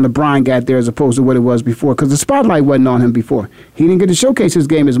when LeBron got there as opposed to what it was before, because the spotlight wasn't on him before. He didn't get to showcase his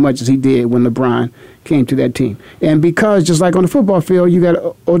game as much as he did when LeBron came to that team. And because just like on the football field, you got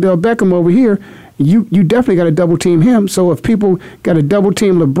Odell Beckham over here, you definitely got to double team him. So if people got to double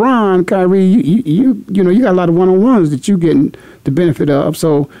team LeBron, Kyrie, you got a lot of one-on-ones that you getting the benefit of.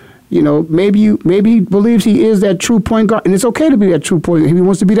 So, maybe he believes he is that true point guard, and it's okay to be that true point. If he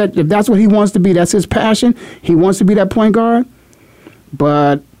wants to be that, if that's what he wants to be, that's his passion. He wants to be that point guard.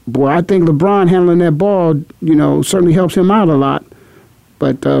 But boy, I think LeBron handling that ball, certainly helps him out a lot.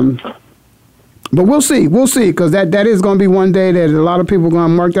 But we'll see, because that is going to be one day that a lot of people are going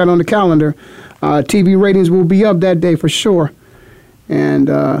to mark that on the calendar. TV ratings will be up that day for sure, and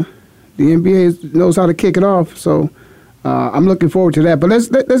the NBA knows how to kick it off. So I'm looking forward to that. But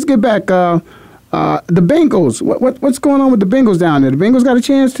let's get back. The Bengals. What's going on with the Bengals down there? The Bengals got a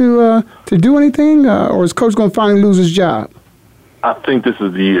chance to do anything, or is Coach going to finally lose his job? I think this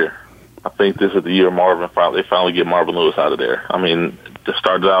is the year. I think this is the year they finally get Marvin Lewis out of there. I mean, they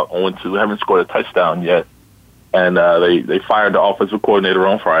started out 0-2, haven't scored a touchdown yet. And they fired the offensive coordinator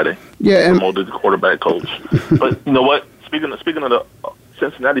on Friday. Yeah, and promoted the quarterback coach. But you know what? Speaking of the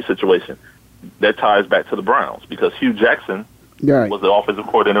Cincinnati situation, that ties back to the Browns, because Hugh Jackson was the offensive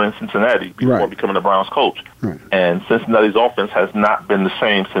coordinator in Cincinnati before becoming the Browns coach. Right. And Cincinnati's offense has not been the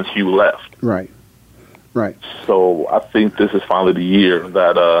same since Hugh left. Right. So I think this is finally the year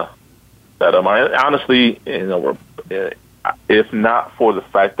that honestly, if not for the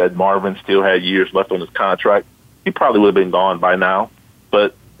fact that Marvin still had years left on his contract, he probably would have been gone by now.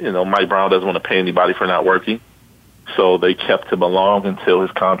 But, Mike Brown doesn't want to pay anybody for not working. So they kept him along until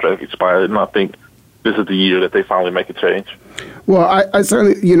his contract expired. And I think this is the year that they finally make a change. Well, I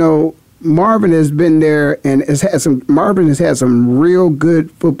certainly, Marvin has been there and Marvin has had some real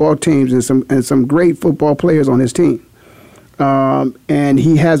good football teams and some great football players on his team. And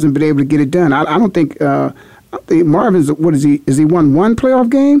he hasn't been able to get it done. I don't think Marvin's, what is he? Is he won one playoff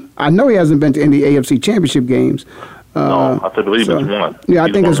game? I know he hasn't been to any AFC Championship games. No, I believe it's one. Yeah,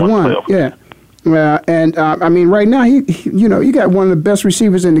 I think it's one. Yeah. And I mean, right now he you got one of the best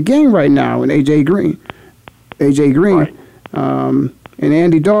receivers in the game right now in AJ Green. Right. And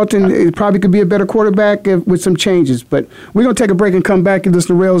Andy Dalton probably could be a better quarterback with some changes. But we're going to take a break and come back and listen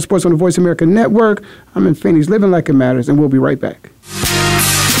to Rail Sports on the Voice America Network. I'm in Phoenix, living like it matters, and we'll be right back.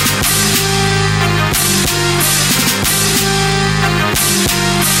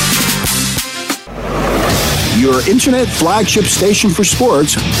 Your internet flagship station for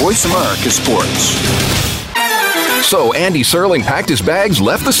sports, Voice America Sports. So Andy Serling packed his bags,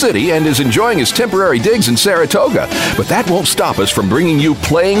 left the city, and is enjoying his temporary digs in Saratoga. But that won't stop us from bringing you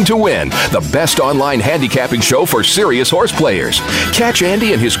Playing to Win, the best online handicapping show for serious horse players. Catch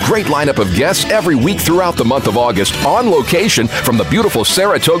Andy and his great lineup of guests every week throughout the month of August on location from the beautiful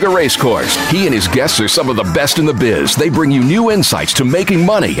Saratoga Racecourse. He and his guests are some of the best in the biz. They bring you new insights to making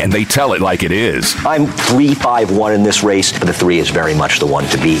money, and they tell it like it is. I'm 3-5-1 in this race, but the 3 is very much the one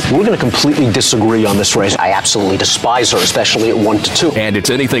to beat. We're going to completely disagree on this race. I absolutely despise her, especially at 1-2. And it's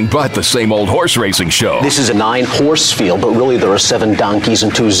anything but the same old horse racing show. This is a 9-horse field, but really there are 7 donkeys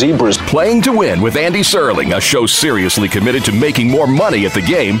and 2 zebras. Playing to Win with Andy Serling, a show seriously committed to making more money at the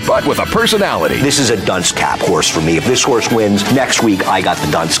game, but with a personality. This is a dunce cap horse for me. If this horse wins, next week I got the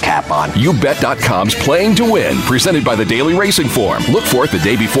dunce cap on. YouBet.com's Playing to Win, presented by the Daily Racing Form. Look for it the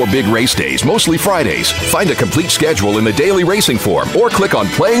day before big race days, mostly Fridays. Find a complete schedule in the Daily Racing Form or click on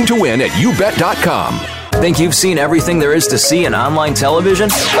Playing to Win at YouBet.com. Think you've seen everything there is to see in online television?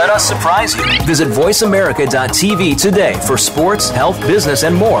 Let us surprise you. Visit voiceamerica.tv today for sports, health, business,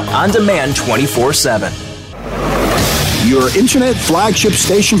 and more on demand 24/7. Your internet flagship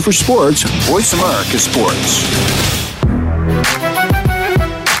station for sports, Voice America Sports.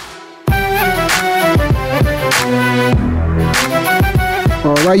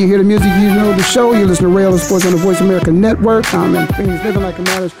 All right, you hear the music, you know the show. You listen to Rail Sports on the Voice America Network. I'm in Phoenix, living like it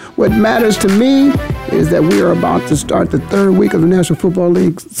matters. What matters to me is that we are about to start the 3rd week of the National Football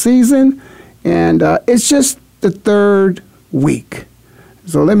League season, and it's just the 3rd week.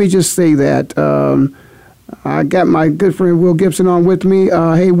 So let me just say that I got my good friend Will Gibson on with me.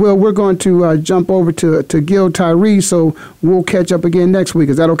 Hey, Will, we're going to jump over to Gil Tyree, so we'll catch up again next week.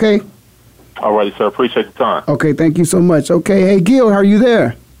 Is that okay? All righty, sir. Appreciate the time. Okay, thank you so much. Okay, hey, Gil, are you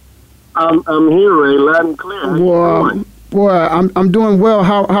there? I'm here, Ray, loud and clear. Boy, I'm doing well.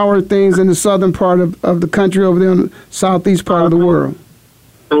 How are things in the southern part of the country over there in the southeast part of the world?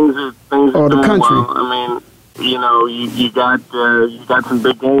 Things are the country. Well. I mean, you got some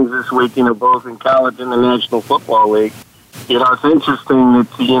big games this week, both in college and the National Football League. It's interesting that,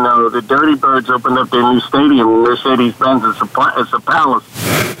 the Dirty Birds opened up their new stadium, Mercedes-Benz. It's a palace,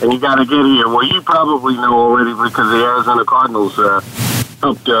 and you got to get here. Well, you probably know already because the Arizona Cardinals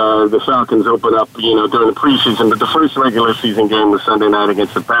helped the Falcons open up, during the preseason. But the first regular season game was Sunday night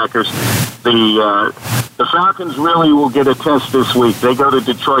against the Packers. The Falcons really will get a test this week. They go to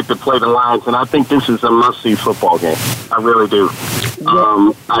Detroit to play the Lions, and I think this is a must-see football game. I really do.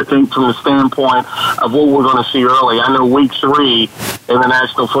 I think from the standpoint of what we're going to see early, I know week 3 in the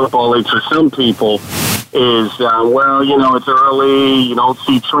National Football League for some people is, it's early, you don't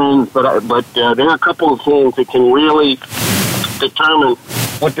see trends, but there are a couple of things that can really determine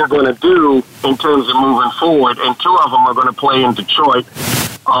what they're going to do in terms of moving forward, and 2 of them are going to play in Detroit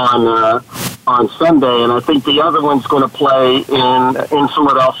on Sunday, and I think the other one's going to play in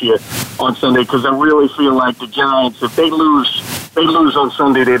Philadelphia on Sunday, because I really feel like the Giants, if they lose on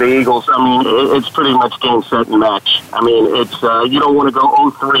Sunday to the Eagles, it's pretty much game, set, and match. It's you don't want to go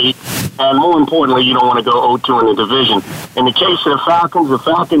 0-3, and more importantly, you don't want to go 0-2 in the division. In the case of the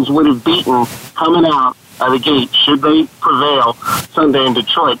Falcons would have beaten, coming out of the gate, should they prevail Sunday in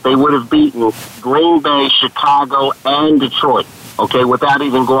Detroit, they would have beaten Green Bay, Chicago, and Detroit. Okay, without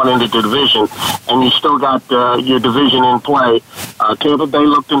even going into the division, and you still got your division in play. Tampa Bay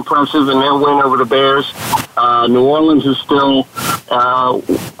looked impressive in their win over the Bears. New Orleans is still a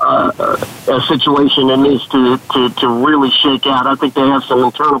situation that needs to really shake out. I think they have some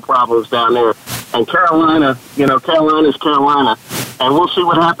internal problems down there. And Carolina, Carolina's Carolina, and we'll see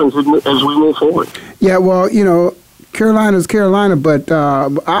what happens as we move forward. Yeah, well, Carolina's Carolina, but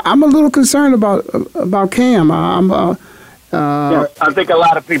I'm a little concerned about Cam. I think a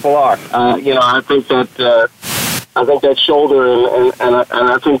lot of people are. I think that shoulder, and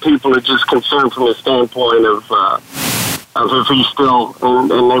I think people are just concerned from the standpoint of if he's still. And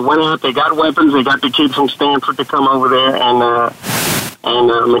they went out, they got weapons, they got the kid from Stanford to come over there, and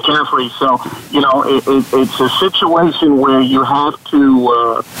McCaffrey. So it's a situation where you have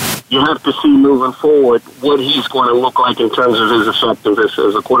to see moving forward what he's going to look like in terms of his effectiveness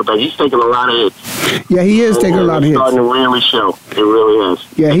as a quarterback. He's taking a lot of hits. Yeah, he is taking a lot of hits. It's starting to really show. It really is.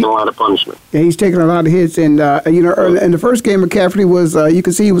 Yeah, taking a lot of punishment. Yeah, he's taking a lot of hits, and in the first game, McCaffrey was. You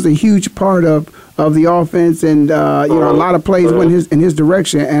can see he was a huge part of the offense, and a lot of plays went in his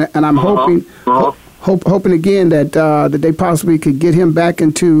direction, and I'm hoping. Hoping again that they possibly could get him back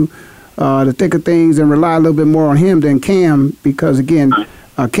into the thick of things and rely a little bit more on him than Cam, because again,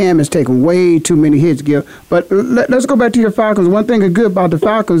 Cam has taken way too many hits, Gil. But let's go back to your Falcons. One thing that's good about the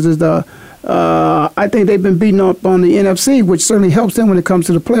Falcons is I think they've been beaten up on the NFC, which certainly helps them when it comes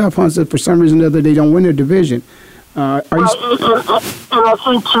to the playoff hunts. If for some reason or other they don't win their division. And I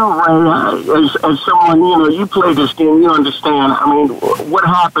think too, Ray, as someone, you play this game, you understand. What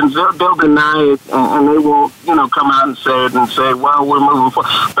happens? They'll deny it, and they won't, come out and say, well, we're moving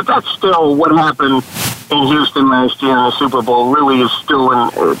forward. But that's still what happened in Houston last year in the Super Bowl. Really is still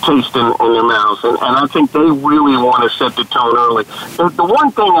taste in their mouths, and I think they really want to set the tone early. The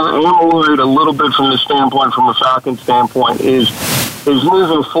one thing I am worried a little bit from the Falcons standpoint is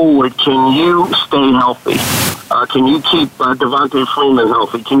moving forward. Can you stay healthy? Can you keep Devontae Freeman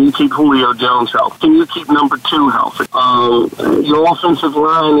healthy? Can you keep Julio Jones healthy? Can you keep number 2 healthy? Your offensive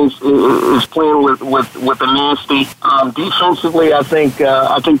line is playing with a nasty. Defensively, I think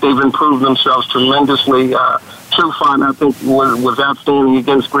they've improved themselves tremendously. Trufant, I think, was outstanding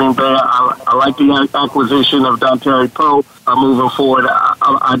against Green Bay. I like the acquisition of Dontari Poe moving forward.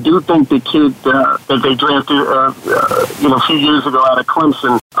 I do think the kid that they drafted a few years ago out of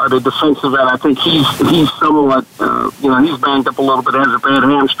Clemson, the defensive end, I think he's somewhat, he's banged up a little bit, has a bad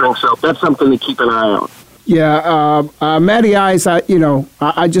hamstring, so that's something to keep an eye on. Yeah, Matty Ice, I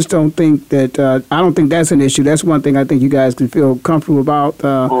just don't think that, I don't think that's an issue. That's one thing I think you guys can feel comfortable about.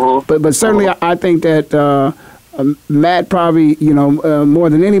 But certainly I think that Matt probably, more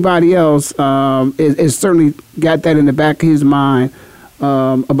than anybody else, is certainly got that in the back of his mind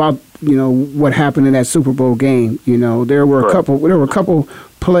about, what happened in that Super Bowl game. There were a couple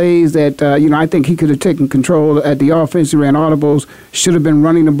plays that, I think he could have taken control at the offense. He ran audibles, should have been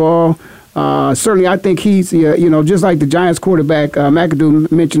running the ball. Certainly, I think he's, just like the Giants quarterback,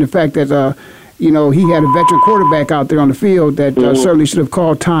 McAdoo mentioned the fact that, he had a veteran quarterback out there on the field that certainly should have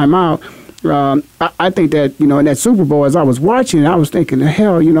called timeout. I think that, in that Super Bowl, as I was watching, I was thinking,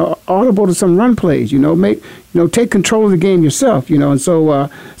 hell, audible to some run plays, take control of the game yourself, and so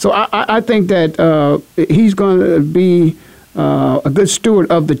I think that he's going to be a good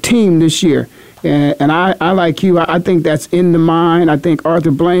steward of the team this year. And I like you, I think that's in the mind. I think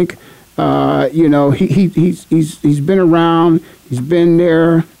Arthur Blank, he's been around, he's been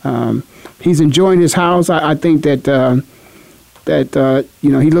there, he's enjoying his house. I think that that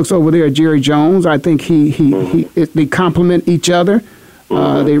he looks over there at Jerry Jones. I think they complement each other.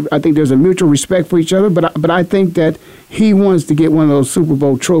 I think there's a mutual respect for each other, but I think that he wants to get one of those Super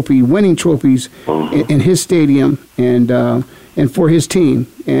Bowl winning trophies in his stadium and for his team.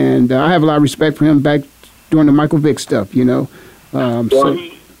 And I have a lot of respect for him back during the Michael Vick stuff, It's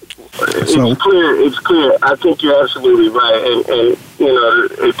clear. I think you're absolutely right. And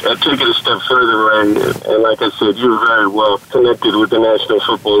I take it a step further, right? And like I said, you're very well connected with the National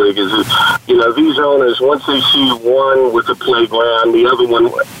Football League. These owners, once they see one with a playground, the other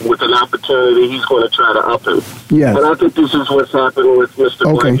one with an opportunity, he's going to try to up it. Yes. And I think this is what's happened with Mr.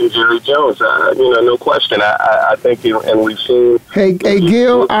 Blake and Jerry Jones. No question. I think, and we've seen. Hey,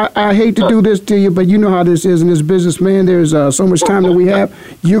 Gil, I hate to do this to you, but you know how this is in this business, man. There's so much time that we have.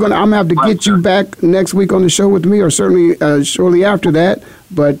 I'm gonna have to get you back next week on the show with me, or certainly shortly after that.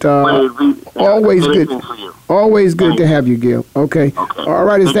 But always good to have you, Gil. Okay. All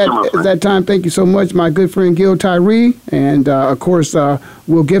right. Is that time? Thank you so much, my good friend Gil Tyree, and of course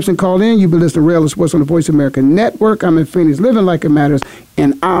Will Gibson called in. You've been listening to Rail Sports on the Voice America Network. I'm in Phoenix, living like it matters,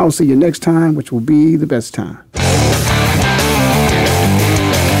 and I'll see you next time, which will be the best time.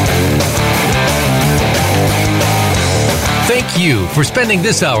 Thank you for spending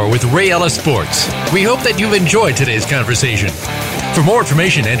this hour with Ray Ellis Sports. We hope that you've enjoyed today's conversation. For more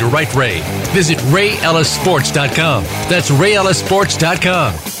information and to write Ray, visit RayEllisSports.com. That's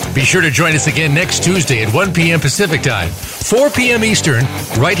RayEllisSports.com. Be sure to join us again next Tuesday at 1 p.m. Pacific Time, 4 p.m. Eastern,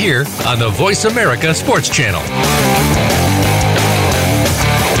 right here on the Voice America Sports Channel.